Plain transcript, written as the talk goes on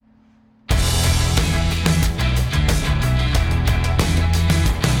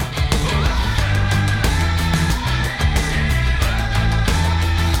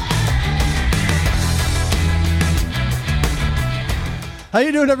How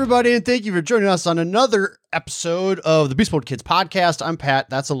you doing, everybody? And thank you for joining us on another episode of the Beast Mode Kids podcast. I'm Pat.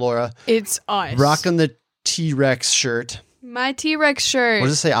 That's Alora. It's us. Rocking the T-Rex shirt. My T-Rex shirt. What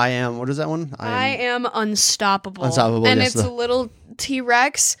does it say? I am. What is that one? I am unstoppable. Unstoppable. And yes, it's a little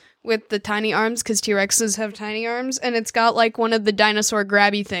T-Rex with the tiny arms because T-Rexes have tiny arms, and it's got like one of the dinosaur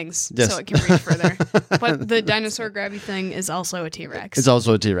grabby things, Yes. so it can reach further. But the dinosaur grabby thing is also a T-Rex. It's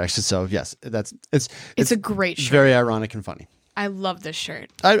also a T-Rex. So yes, it's a great shirt. very ironic and funny. I love this shirt.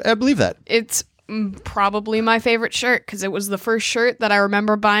 I believe that. It's probably my favorite shirt because it was the first shirt that I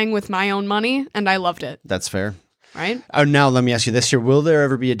remember buying with my own money, and I loved it. That's fair. Right? Now let me ask you this year: will there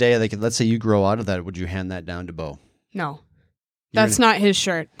ever be a day like, let's say you grow out of that? Would you hand that down to Bo? No. That's not his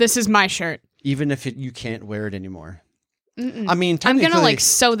shirt. This is my shirt. Even if you can't wear it anymore. Mm-mm. I mean, I'm gonna like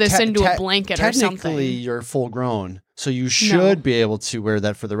sew this into a blanket or something. Technically, you're full grown, so you should be able to wear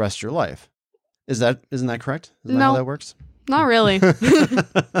that for the rest of your life. Isn't that correct? Isn't that how that works? Not really.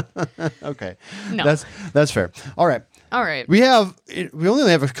 Okay, No. that's fair. All right. We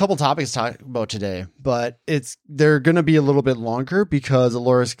only have a couple topics to talk about today, but they're going to be a little bit longer because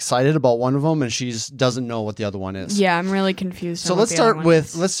Alora's excited about one of them and she doesn't know what the other one is. Yeah, I'm really confused. So let's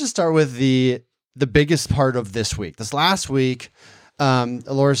just start with the biggest part of this week. This last week,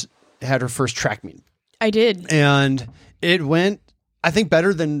 Alora's had her first track meet. I did. And it went, I think,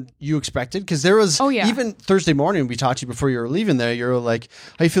 better than you expected because there was even Thursday morning we talked to you before you were leaving there. You were like,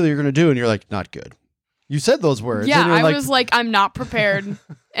 how you feel you're going to do? And you're like, not good. You said those words. Yeah, I was like, I'm not prepared.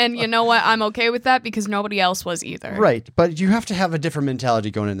 And you know what? I'm okay with that because nobody else was either. Right. But you have to have a different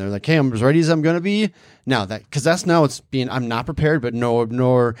mentality going in there. Like, hey, I'm as ready as I'm going to be. Now it's being, I'm not prepared, but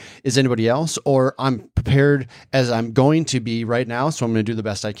nor is anybody else. Or I'm prepared as I'm going to be right now. So I'm going to do the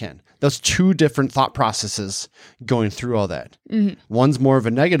best I can. Those two different thought processes going through all that. Mm-hmm. One's more of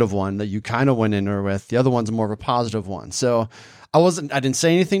a negative one that you kind of went in there with. The other one's more of a positive one. So I didn't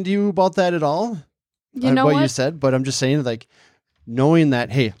say anything to you about that at all. You know what you said, but I'm just saying, like, knowing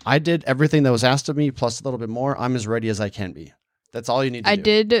that, hey, I did everything that was asked of me plus a little bit more. I'm as ready as I can be. That's all you need to do. I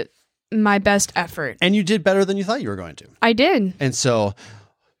did my best effort. And you did better than you thought you were going to. I did. And so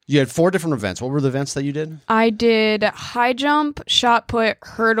you had 4 different events. What were the events that you did? I did high jump, shot put,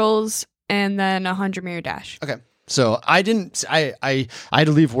 hurdles, and then a 100-meter dash. Okay. So I had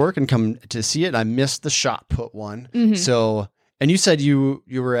to leave work and come to see it. I missed the shot put one. Mm-hmm. So... And you said you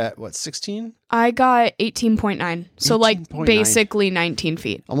were at, what, 16? I got 18.9. So 18.9. Basically 19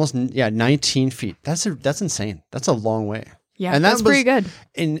 feet. Almost, 19 feet. That's insane. That's a long way. Yeah, and that's pretty good.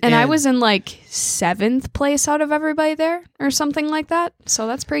 And I was in like 7th place out of everybody there or something like that. So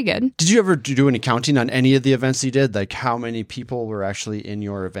that's pretty good. Did you ever do any counting on any of the events you did? Like how many people were actually in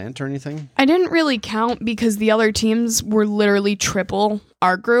your event or anything? I didn't really count because the other teams were literally triple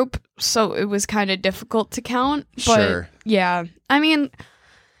our group. So it was kind of difficult to count. But sure. Yeah, I mean,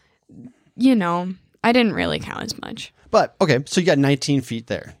 I didn't really count as much. But, okay, so you got 19 feet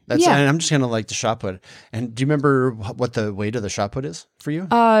there. And I'm just going to like the shot put. And do you remember what the weight of the shot put is for you?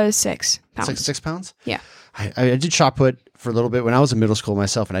 6 pounds. 6 pounds? Yeah. I did shot put for a little bit when I was in middle school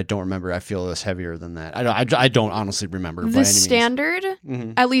myself, and I don't remember. I feel it was heavier than that. I don't honestly remember. The standard,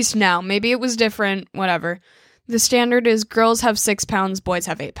 at least now, maybe it was different, whatever. The standard is girls have 6 pounds, boys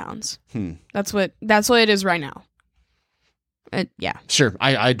have 8 pounds. That's what it is right now. Yeah. Sure,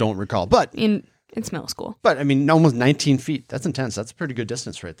 I don't recall, but... It's middle school. But, I mean, almost 19 feet. That's intense. That's a pretty good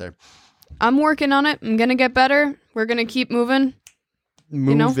distance right there. I'm working on it. I'm going to get better. We're going to keep moving.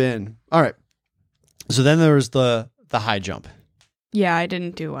 Move in. All right. So then there was the high jump. Yeah, I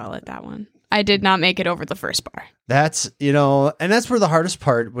didn't do well at that one. I did not make it over the first bar. That's, and that's where the hardest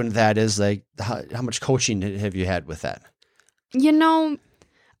part when that is, like, how much coaching have you had with that?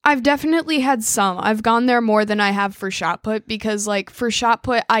 I've definitely had some. I've gone there more than I have for shot put because, like, for shot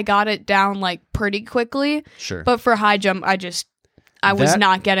put, I got it down, like, pretty quickly. Sure. But for high jump, I was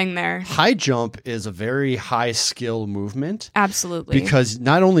not getting there. High jump is a very high skill movement. Absolutely. Because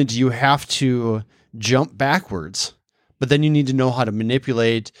not only do you have to jump backwards, but then you need to know how to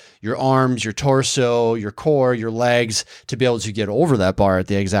manipulate your arms, your torso, your core, your legs to be able to get over that bar at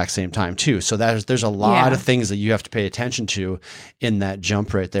the exact same time too. So there's a lot of things that you have to pay attention to in that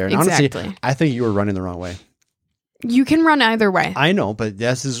jump right there. And honestly, I think you were running the wrong way. You can run either way. I know, but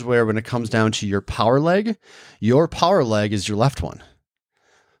this is where when it comes down to your power leg is your left one.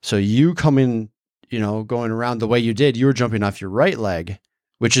 So you come in, going around the way you did, you were jumping off your right leg,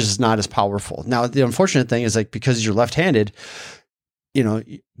 which is not as powerful. Now, the unfortunate thing is, like, because you're left-handed,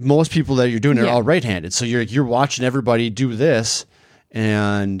 most people that you're doing are all right-handed. So you're watching everybody do this,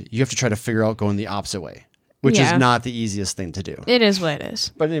 and you have to try to figure out going the opposite way. which Yeah. is not the easiest thing to do. It is what it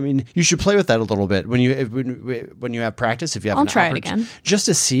is. But I mean, you should play with that a little bit when you have practice. If you have, I'll try it again. just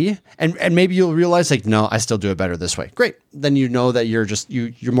to see, and maybe you'll realize like, no, I still do it better this way. Great, then you know that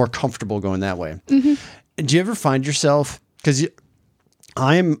you're more comfortable going that way. Mm-hmm. Do you ever find yourself because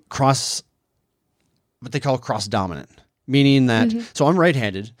I'm what they call cross dominant? Meaning that, so I'm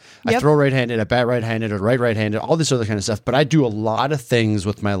right-handed. I Yep. throw right-handed, I bat right-handed, or right-handed, all this other kind of stuff. But I do a lot of things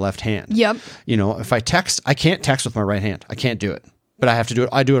with my left hand. Yep. You know, if I text, I can't text with my right hand. I can't do it. But I have to do it.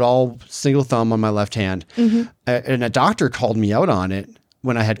 I do it all single thumb on my left hand. And a doctor called me out on it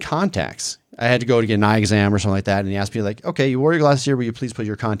when I had contacts. I had to go to get an eye exam or something like that. And he asked me like, okay, you wore your glasses here. Will you please put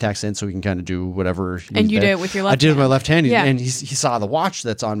your contacts in so we can kind of do whatever. And you did it with your left I did it with my hand. left hand. Yeah. And he saw the watch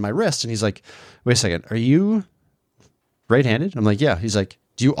that's on my wrist. And he's like, wait a second, are you right-handed? I'm like, yeah. He's like,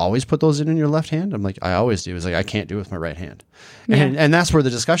 do you always put those in your left hand? I'm like, I always do. He's like, I can't do it with my right hand. And that's where the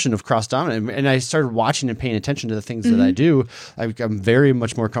discussion of cross-dominant, and I started watching and paying attention to the things that I do. I'm very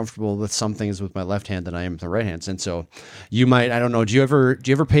much more comfortable with some things with my left hand than I am with the right hand. And so you might, I don't know, do you ever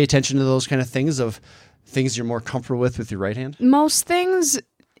pay attention to those kind of things of things you're more comfortable with your right hand? Most things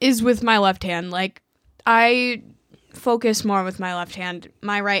is with my left hand. Like, I focus more with my left hand.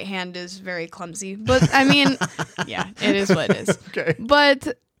 My right hand is very clumsy, but I mean, yeah, it is what it is. Okay.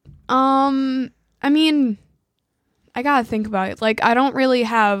 But, I mean, I gotta think about it. Like, I don't really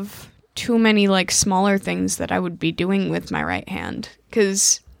have too many, like, smaller things that I would be doing with my right hand.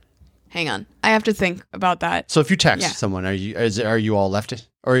 Because, hang on, I have to think about that. So if you text Yeah. someone, are you all lefted?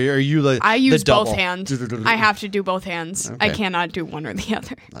 Or are you like I use the double? both hands. I have to do both hands. I Okay. cannot do one or the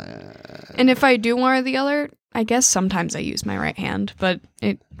other. And if I do one or the other, I guess sometimes I use my right hand, but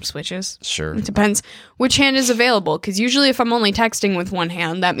it switches. Sure. It depends which hand is available, because usually if I'm only texting with one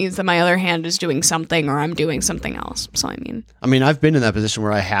hand, that means that my other hand is doing something or I'm doing something else. So, I mean, I've been in that position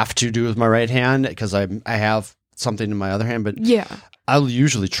where I have to do with my right hand because I have something in my other hand, but yeah. I'll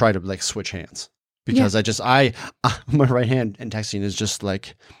usually try to like switch hands because my right hand in texting is just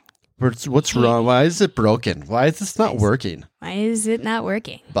like, what's wrong? Why is it broken? Why is this not working? Why is it not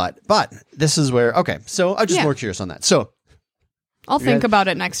working? But this is where, okay, so I'm just more curious on that. So, I'll think about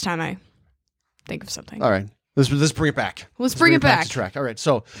it next time I think of something. all right, let's bring it back. Let's bring it back. to track. All right,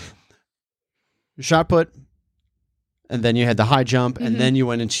 so shot put, and then you had the high jump, and then you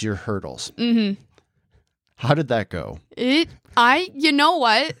went into your hurdles. Mm-hmm. How did that go? You know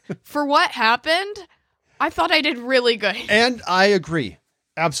what? For what happened, I thought I did really good. And I agree.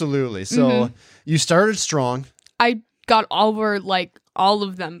 Absolutely. So you started strong. I got over like all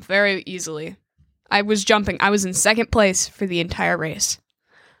of them very easily. I was jumping. I was in second place for the entire race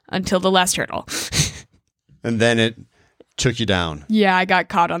until the last hurdle. And then it took you down. Yeah, I got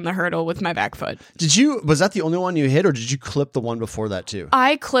caught on the hurdle with my back foot. Was that the only one you hit, or did you clip the one before that too?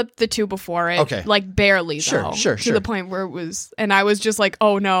 I clipped the two before it. Okay. Like barely though. Sure. To the point where it was, and I was just like,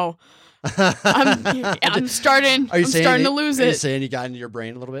 oh I'm starting to lose Are you it. saying you got into your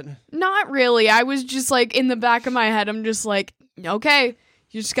brain a little bit? Not really. I was just like in the back of my head, I'm just like, okay,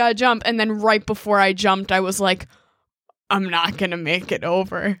 you just gotta jump. And then right before I jumped, I was like, I'm not gonna make it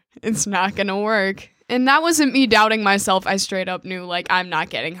over. It's not gonna work. And that wasn't me doubting myself. I straight up knew, like, I'm not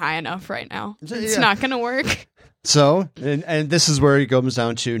getting high enough right now. It's not gonna work. So, and this is where it comes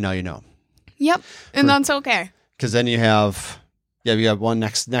down to now you know. Yep. And that's okay. Because then you have one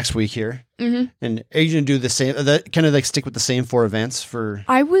next week here. Mm-hmm. And are you going to do the same, that kind of like stick with the same 4 events for?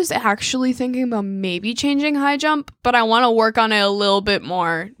 I was actually thinking about maybe changing high jump, but I want to work on it a little bit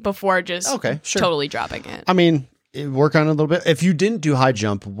more before just totally dropping it. I mean, work on it a little bit. If you didn't do high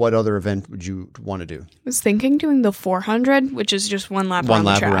jump, what other event would you want to do? I was thinking doing the 400, which is just one lap around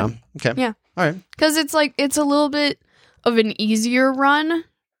the track. Okay. Yeah. All right. Because it's a little bit of an easier run.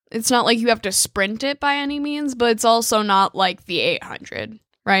 It's not like you have to sprint it by any means, but it's also not like the 800,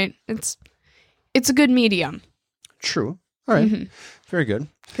 right? It's a good medium. True. All right. Mm-hmm. Very good.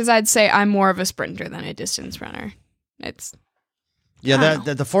 Because I'd say I'm more of a sprinter than a distance runner.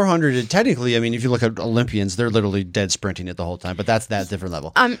 The 400, technically, I mean, if you look at Olympians, they're literally dead sprinting it the whole time, but that's that different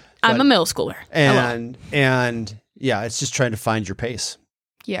level. I'm a middle schooler. And yeah, it's just trying to find your pace.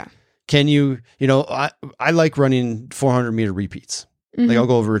 Yeah. Can I like running 400 meter repeats. Mm-hmm. Like I'll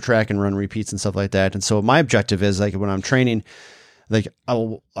go over a track and run repeats and stuff like that. And so my objective is like when I'm training, like I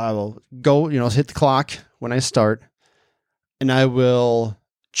will go, hit the clock when I start, and I will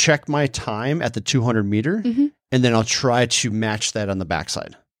check my time at the 200 meter, and then I'll try to match that on the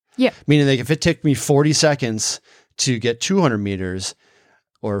backside. Yeah. Meaning like if it took me 40 seconds to get 200 meters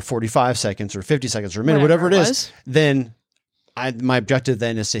or 45 seconds or 50 seconds or a minute, whatever it is, then my objective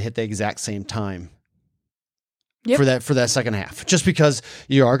then is to hit the exact same time. Yep. For that second half, just because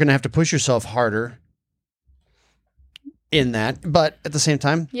you are going to have to push yourself harder in that. But at the same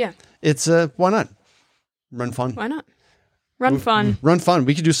time, Yeah. it's why not? Run fun. Why not? Run fun. Run fun.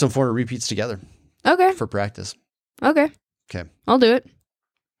 We could do some 400 repeats together Okay. for practice. Okay. Okay. I'll do it.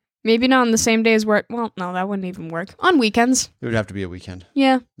 Maybe not on the same days where, well, no, that wouldn't even work. On weekends. It would have to be a weekend.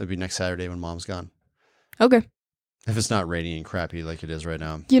 Yeah. That'd be next Saturday when Mom's gone. Okay. If it's not rainy and crappy like it is right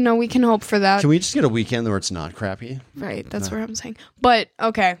now. You know, we can hope for that. Can we just get a weekend where it's not crappy? Right. That's No. what I'm saying. But,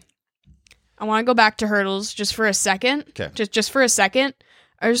 okay. I want to go back to hurdles just for a second. Okay. Just for a second.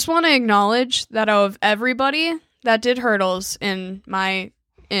 I just want to acknowledge that of everybody that did hurdles in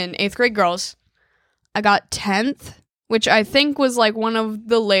 8th grade girls, I got 10th, which I think was like one of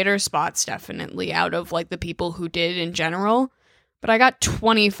the later spots, definitely out of like the people who did in general. But I got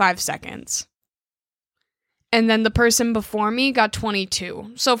 25 seconds. And then the person before me got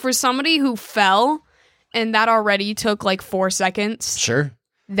 22. So for somebody who fell and that already took like 4 seconds, Sure.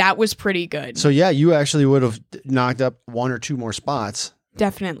 that was pretty good. So yeah, you actually would have knocked up 1 or 2 more spots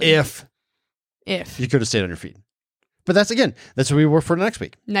Definitely. if If. you could have stayed on your feet. But that's what we work for next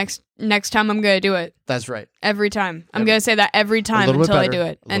week. Next time I'm going to do it. That's right. Every time. I'm going to say that every time little bit until I better. do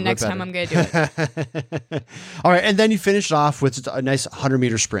it. A little And bit next time better. I'm going to do it. All right, and then you finished off with a nice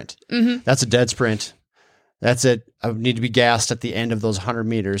 100-meter sprint. Mm-hmm. That's a dead sprint. That's it. I would need to be gassed at the end of those 100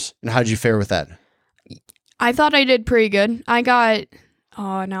 meters. And how did you fare with that? I thought I did pretty good. I got,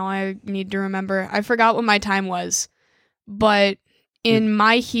 now I need to remember. I forgot what my time was. But in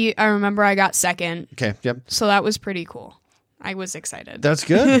my heat, I remember I got second. Okay, yep. So that was pretty cool. I was excited. That's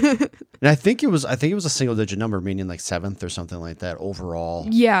good. And I think it was a single-digit number, meaning like 7th or something like that overall.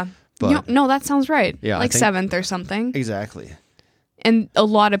 Yeah. But no, that sounds right. Yeah, I like think- 7th or something. Exactly. And a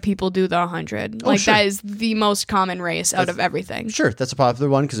lot of people do the 100. Like, sure. that is the most common race out of everything. Sure, that's a popular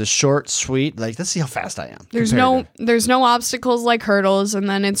one because it's short, sweet. Like, let's see how fast I am. There's compared there's no obstacles like hurdles, and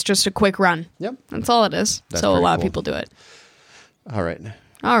then it's just a quick run. Yep. That's all it is. That's So a pretty lot of cool. people do it. to. All right.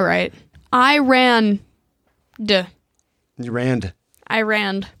 All right. I ran. You ran, I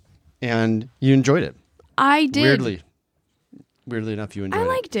ran. and you enjoyed it. I did. Weirdly enough, you enjoyed I it.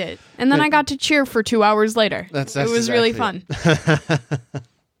 liked it. And then I got to cheer for 2 hours later. That's it was really exactly fun.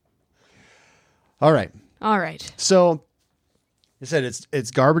 All right. All right. So, I said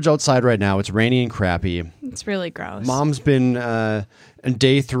it's garbage outside right now. It's rainy and crappy. It's really gross. Mom's been in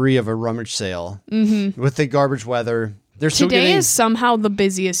day 3 of a rummage sale with the garbage weather. They're still Today getting, is somehow the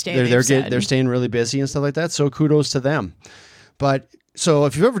busiest day. they're staying really busy and stuff like that. So kudos to them. But so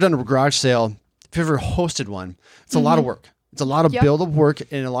if you've ever done a garage sale, if you've ever hosted one, it's a lot of work. It's a lot of Yep. build-up work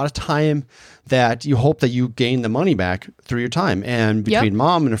and a lot of time that you hope that you gain the money back through your time. And between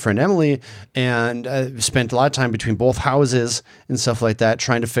Mom and her friend Emily, and spent a lot of time between both houses and stuff like that,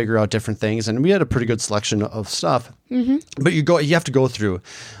 trying to figure out different things. And we had a pretty good selection of stuff. Mm-hmm. But you have to go through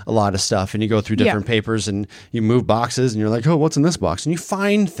a lot of stuff, and you go through different papers, and you move boxes, and you're like, oh, what's in this box? And you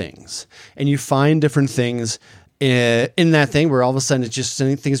find things, and you find different things in that thing where all of a sudden it's just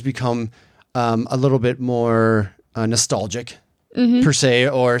things become a little bit more nostalgic per se,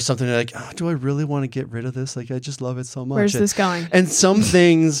 or something like, oh, do I really want to get rid of this? Like, I just love it so much. Where's this going? And some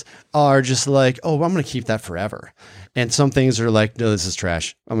things are just like, oh, I'm going to keep that forever. And some things are like, no, this is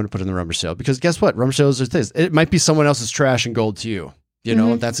trash. I'm going to put it in the rummage sale. Because guess what? Rummage sales are this. It might be someone else's trash and gold to you. You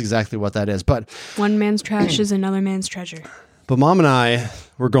know, that's exactly what that is. But One man's trash is another man's treasure. But Mom and I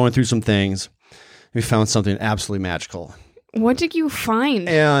were going through some things. We found something absolutely magical. What did you find?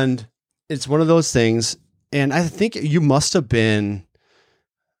 And it's one of those things. And I think you must have been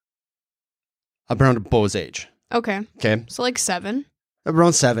around Bo's age. Okay. Okay. So like 7.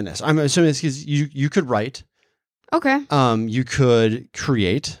 Around 7-ish. I'm assuming it's because you could write. Okay. You could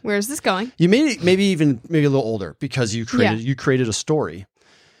create. Where's this going? You maybe a little older because you created a story.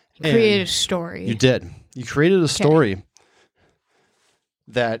 Create a story. You did. You created a story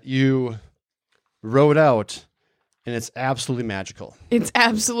that you wrote out, and it's absolutely magical. It's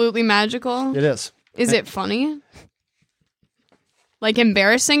absolutely magical. It is. Is it funny? Like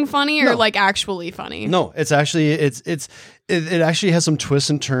embarrassing funny or No. like actually funny? No, it's actually it actually has some twists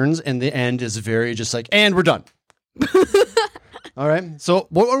and turns, and the end is very just like, and we're done. All right. So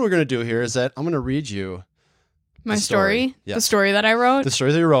what we're going to do here is that I'm going to read you My the story? story. Yes. The story that I wrote the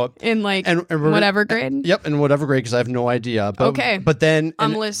story that you wrote. in like And we're whatever grade? Yep, in whatever grade, because I have no idea. But, Okay. But then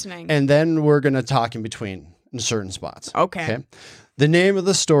I'm listening. and then we're going to talk in between in certain spots. Okay. The name of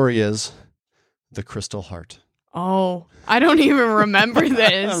the story is The Crystal Heart. Oh, I don't even remember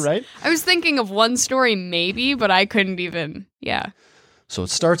this. Right? I was thinking of one story maybe, but I couldn't even. Yeah. So it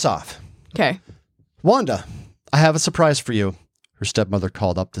starts off. Okay. Wanda, I have a surprise for you, her stepmother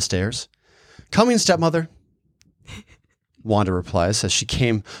called up the stairs. Coming, stepmother. Wanda replies as she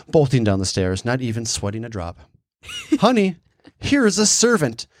came bolting down the stairs, not even sweating a drop. Honey, here is a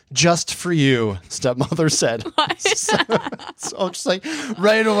servant just for you, stepmother said. So just like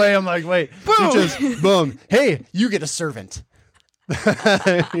right away, I'm like, wait, Boom. just boom. Hey, you get a servant.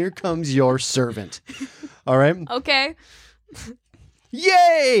 Here comes your servant. All right. Okay.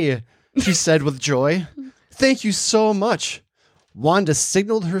 Yay! She said with joy. Thank you so much. Wanda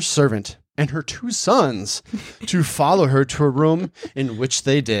signaled her servant and her 2 sons to follow her to a room, in which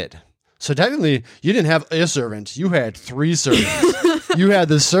they did. So technically, you didn't have a servant. You had 3 servants. You had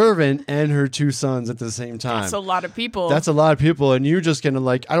the servant and her 2 sons at the same time. That's a lot of people. That's a lot of people, and you're just gonna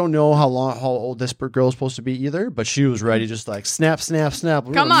like, I don't know how old this girl is supposed to be either, but she was ready, just like snap, snap, snap.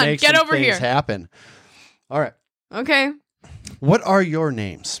 We're Come gonna on, make get some over things here. happen. All right. Okay. What are your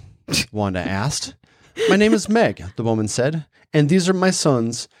names? Wanda asked. My name is Meg, the woman said, and these are my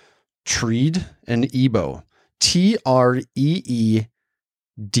sons, Treed and Ebo. Treedd,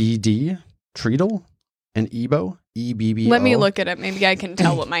 Treedle and Ebo, Ebbo. Let me look at it. Maybe I can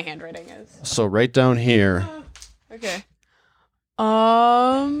tell what my handwriting is. So right down here, Okay.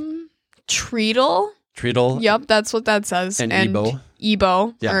 Treedle. Treedle. Yep, that's what that says. And Ebo.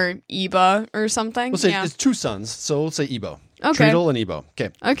 Ebo Yeah. or Eba or something. We'll say yeah. it's 2 sons, so we'll say Ebo. Okay. Treedle and Ebo. Okay.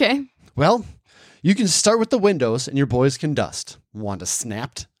 Okay. Well, you can start with the windows, and your boys can dust. Wanda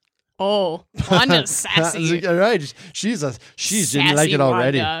snapped. Oh, Wanda's sassy. All right, she's didn't like it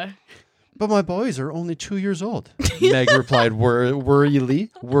already. Wanda. But my boys are only 2 years old. Meg replied worriedly.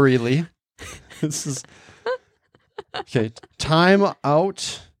 This is okay. Time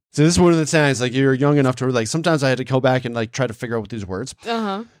out. So this is one of the times like you're young enough to like. Sometimes I had to go back and like try to figure out these words.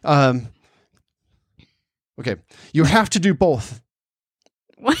 Okay, you have to do both.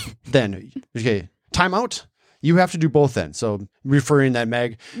 What? Then okay, time out. You have to do both then. So referring that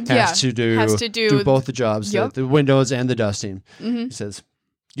Meg has to do both the jobs, Yep. the windows and the dusting. Mm-hmm. He says,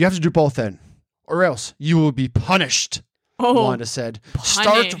 you have to do both then, or else you will be punished. Oh, Wanda said.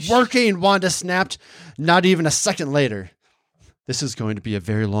 Start punished. working, Wanda snapped. Not even a second later. This is going to be a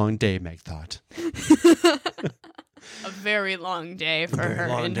very long day, Meg thought. a very long day for very her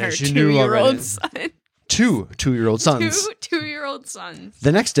long and day. her She knew already. 2-year-old son. 2 2-year-old sons. 2-year-old sons.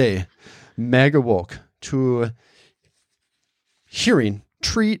 The next day, Meg awoke to hearing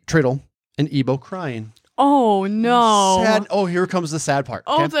Treadle and Ebo crying. Oh no! Sad. Oh, here comes the sad part.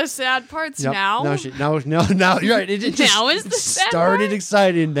 Oh, okay? the sad part's Yep. now. Now you're right. It just Now is the sad started part?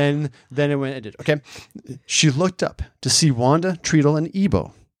 exciting, then it went. It did. Okay. She looked up to see Wanda, Treadle, and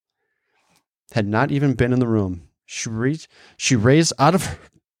Ebo had not even been in the room. She raced out.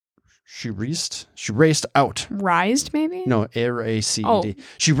 Rised, maybe. No, RACED. Oh.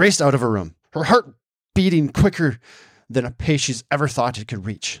 She raced out of her room, her heart beating quicker than a pace she's ever thought it could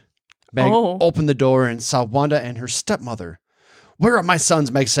reach. Meg opened the door and saw Wanda and her stepmother. Where are my sons?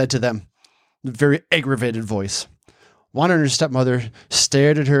 Meg said to them, in a very aggravated voice. Wanda and her stepmother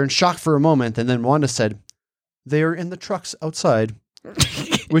stared at her in shock for a moment, and then Wanda said, they are in the trucks outside,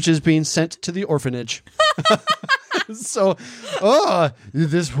 which is being sent to the orphanage. So,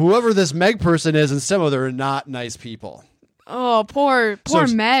 whoever this Meg person is and stepmother are not nice people. Oh, poor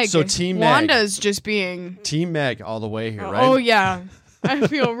Meg. So Team Meg. Wanda's just being Team Meg all the way here, right? Oh yeah. I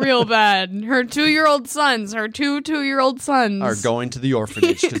feel real bad. Her 2-year-old sons, her 2-year-old sons Are going to the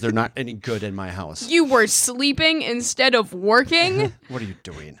orphanage because they're not any good in my house. You were sleeping instead of working? What are you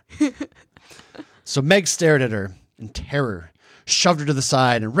doing? So Meg stared at her in terror, shoved her to the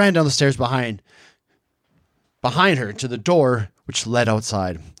side, and ran down the stairs behind her to the door which led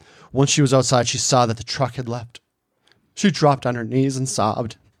outside. Once she was outside, she saw that the truck had left. She dropped on her knees and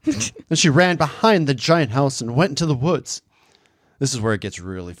sobbed. Then she ran behind the giant house and went into the woods. This is where it gets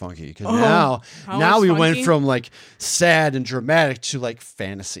really funky because now we funky? went from like sad and dramatic to like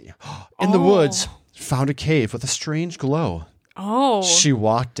fantasy. In the woods, found a cave with a strange glow. Oh. She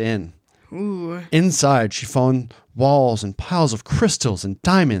walked in. Ooh. Inside, she found walls and piles of crystals and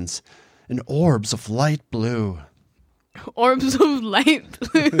diamonds and orbs of light blue. Orbs of light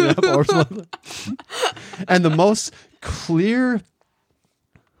blue. Yep, orbs of light. And the most clear,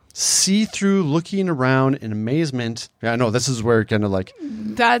 see-through looking around in amazement. Yeah, I know, this is where it kind of like...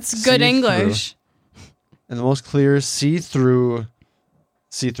 That's good See-through. English. And the most clear, see-through,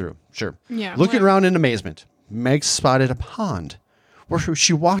 sure. Yeah. Looking around in amazement, Meg spotted a pond where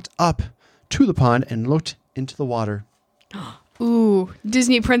she walked up to the pond and looked into the water Ooh,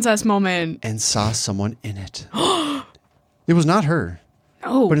 Disney princess moment. and saw someone in it. It was not her,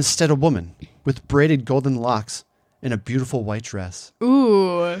 Oh. but instead a woman with braided golden locks and a beautiful white dress.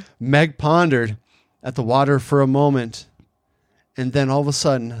 Ooh. Meg pondered at the water for a moment, and then all of a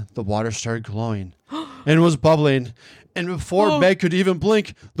sudden, the water started glowing and was bubbling, And before Meg could even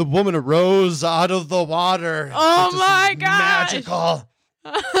blink, the woman arose out of the water. Oh This is my gosh. Magical.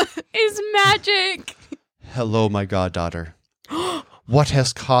 It's magic. Hello, my goddaughter. What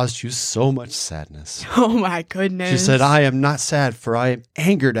has caused you so much sadness? Oh my goodness. She said, I am not sad, for I am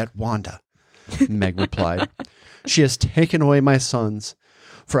angered at Wanda. Meg replied, she has taken away my sons,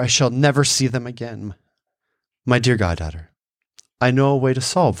 for I shall never see them again. My dear goddaughter, I know a way to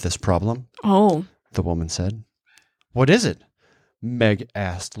solve this problem, Oh. the woman said. What is it? Meg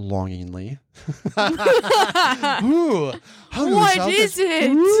asked longingly. Ooh, how do we What solve is this?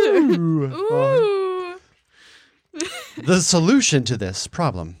 it? Ooh. Ooh. The solution to this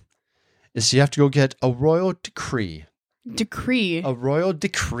problem is you have to go get a royal decree. Decree. A royal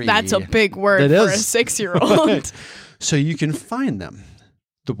decree. That's a big word That for is. a 6-year-old. So you can find them,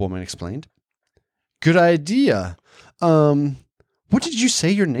 the woman explained. Good idea. What did you say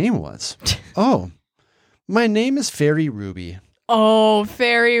your name was? Oh, my name is Fairy Ruby, Oh,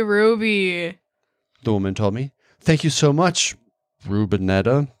 Fairy Ruby. the woman told me. Thank you so much,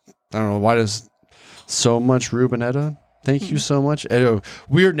 Rubinetta. I don't know why does so much Rubinetta. Thank you so much.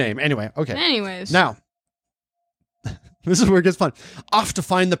 Weird name. Anyway, okay. Anyways. Now, this is where it gets fun. Off to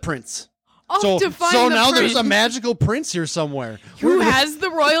find the prince. Off to find so the now there's a prince. magical prince here somewhere. Who has the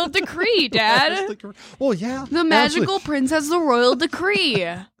royal decree, Dad? Well, yeah. The magical prince has the royal decree.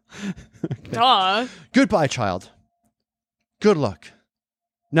 Duh. Goodbye, child. Good luck.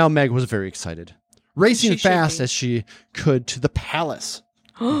 Now Meg was very excited, racing She should fast be. as she could to the palace.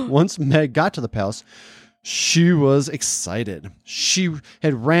 Once Meg got to the palace, she was excited. She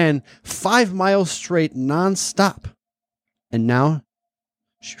had ran 5 miles straight nonstop. And now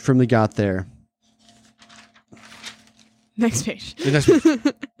she firmly got there. Next page. The next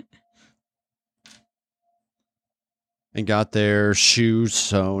one. And got their shoes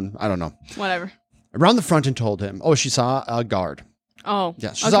sewn. I don't know. Whatever. Around the front and told him, she saw a guard Oh.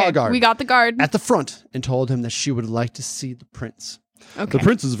 Yeah, she saw a guard. We got the guard. at the front and told him that she would like to see the prince. Okay. The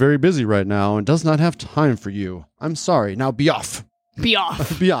prince is very busy right now and does not have time for you. I'm sorry. Now be off. Be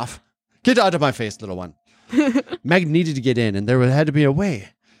off. Be off. Get out of my face, little one. Meg needed to get in, and there had to be a way.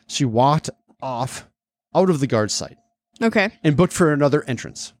 She walked off out of the guard's sight Okay. and booked for another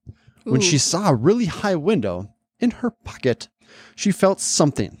entrance. When Ooh. she saw a really high window in her pocket, she felt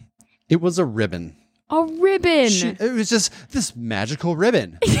something. It was a ribbon. A ribbon. It was just this magical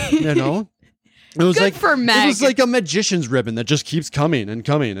ribbon, you know? It was Good like for It Meg. was like a magician's ribbon that just keeps coming and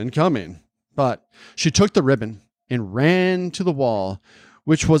coming and coming. But she took the ribbon and ran to the wall,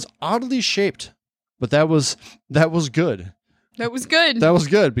 which was oddly shaped. But that was good. That was good. That was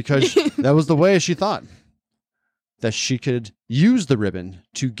good because that was the way she thought that she could use the ribbon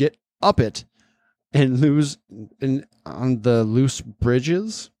to get up it and lose on the loose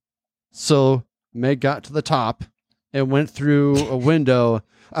bridges. So Meg got to the top and went through a window.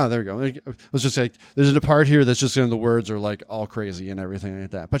 Oh, there we go. It was just like there's a part here that's just the words are like all crazy and everything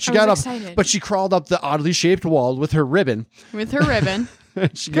like that. But she I got up, was excited. but she crawled up the oddly shaped wall with her ribbon. With her ribbon.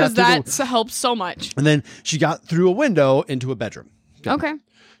 She got Because through that helps so much. and then she got through a window into a bedroom. Okay.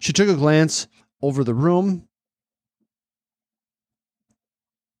 She took a glance over the room,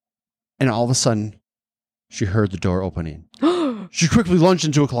 and all of a sudden, she heard the door opening. She quickly lunged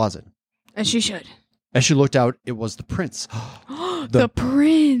into a closet. As she should. As she looked out, it was the prince. The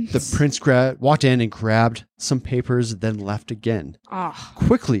prince. The prince walked in and grabbed some papers, then left again. Ah.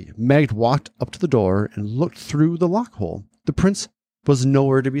 Quickly, Meg walked up to the door and looked through the lock hole. The prince was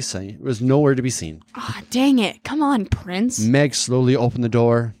nowhere to be seen. Ah, dang it. Come on, prince. Meg slowly opened the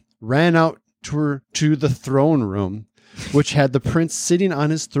door, ran out to the throne room, which had the prince sitting on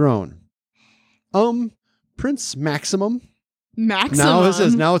his throne. Prince Maximum.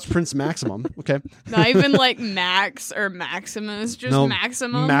 Maximum. Now it's Prince Maximum. Okay. Not even like Max or Maximus, just No,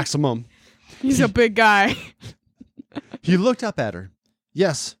 Maximum. Maximum. He's a big guy. He looked up at her.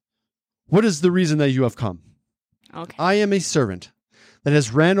 Yes. What is the reason that you have come? Okay. I am a servant that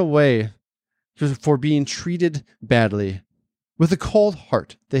has ran away for being treated badly. With a cold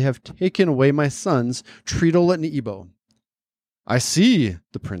heart, they have taken away my sons, Treadle and Ebo. I see,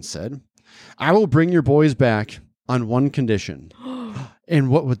 the prince said. I will bring your boys back on one condition. And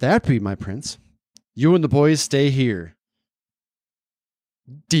what would that be, my prince? You and the boys stay here.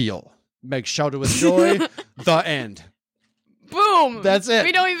 Deal. Meg shouted with joy. The end. Boom. That's it.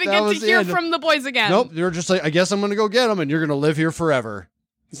 We don't even That get was to the hear end. from the boys again. Nope. You're just like, I guess I'm going to go get them and you're going to live here forever.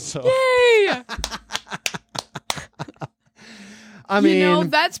 So. Yay.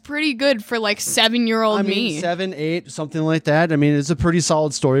 that's pretty good for like 7-year-old me. 7, 8, something like that. I mean, it's a pretty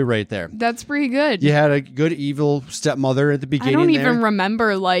solid story right there. That's pretty good. You had a good evil stepmother at the beginning. I don't there. even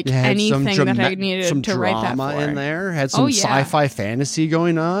remember like anything that I needed to write that for. In there. Had some sci-fi fantasy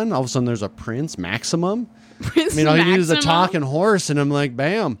going on. All of a sudden, there's a Prince Maximum. All you need is a talking horse, and I'm like,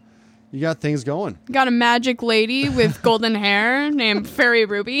 bam. You got things going. Got a magic lady with golden hair named Fairy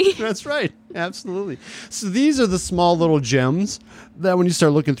Ruby. That's right. Absolutely. So these are the small little gems that when you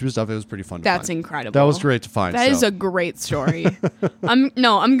start looking through stuff, it was pretty fun to find. That's incredible. That was great to find. That is a great story. I'm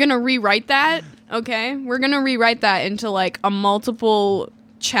going to rewrite that. Okay. We're going to rewrite that into like a multiple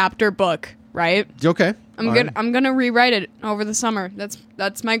chapter book, right? Okay. I'm going to rewrite it over the summer.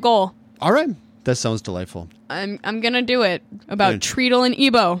 That's my goal. All right. That sounds delightful. I'm gonna do it about Treadle and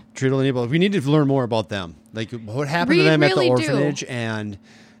Ebo. Treadle and Ebo. We need to learn more about them. Like what happened to them at the orphanage, and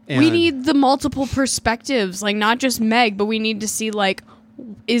we need the multiple perspectives. Like not just Meg, but we need to see like,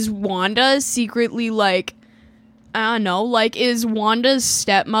 is Wanda secretly like, I don't know, like is Wanda's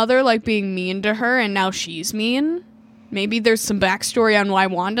stepmother like being mean to her, and now she's mean? Maybe there's some backstory on why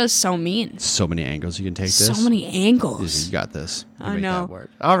Wanda's so mean. So many angles you can take this. So many angles. You got this. I know.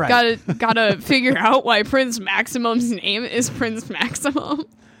 All right. Gotta figure out why Prince Maximum's name is Prince Maximum.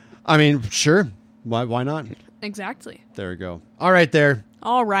 I mean, sure. Why not? Exactly. There we go. All right there.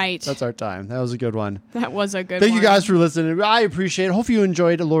 All right. That's our time. That was a good one. That was a good one. Thank you guys for listening. I appreciate it. Hope you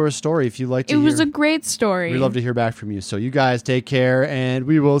enjoyed Laura's story. If you liked to It was a great story. We'd love to hear back from you. So you guys take care, and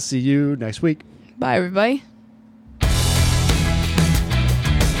we will see you next week. Bye, everybody.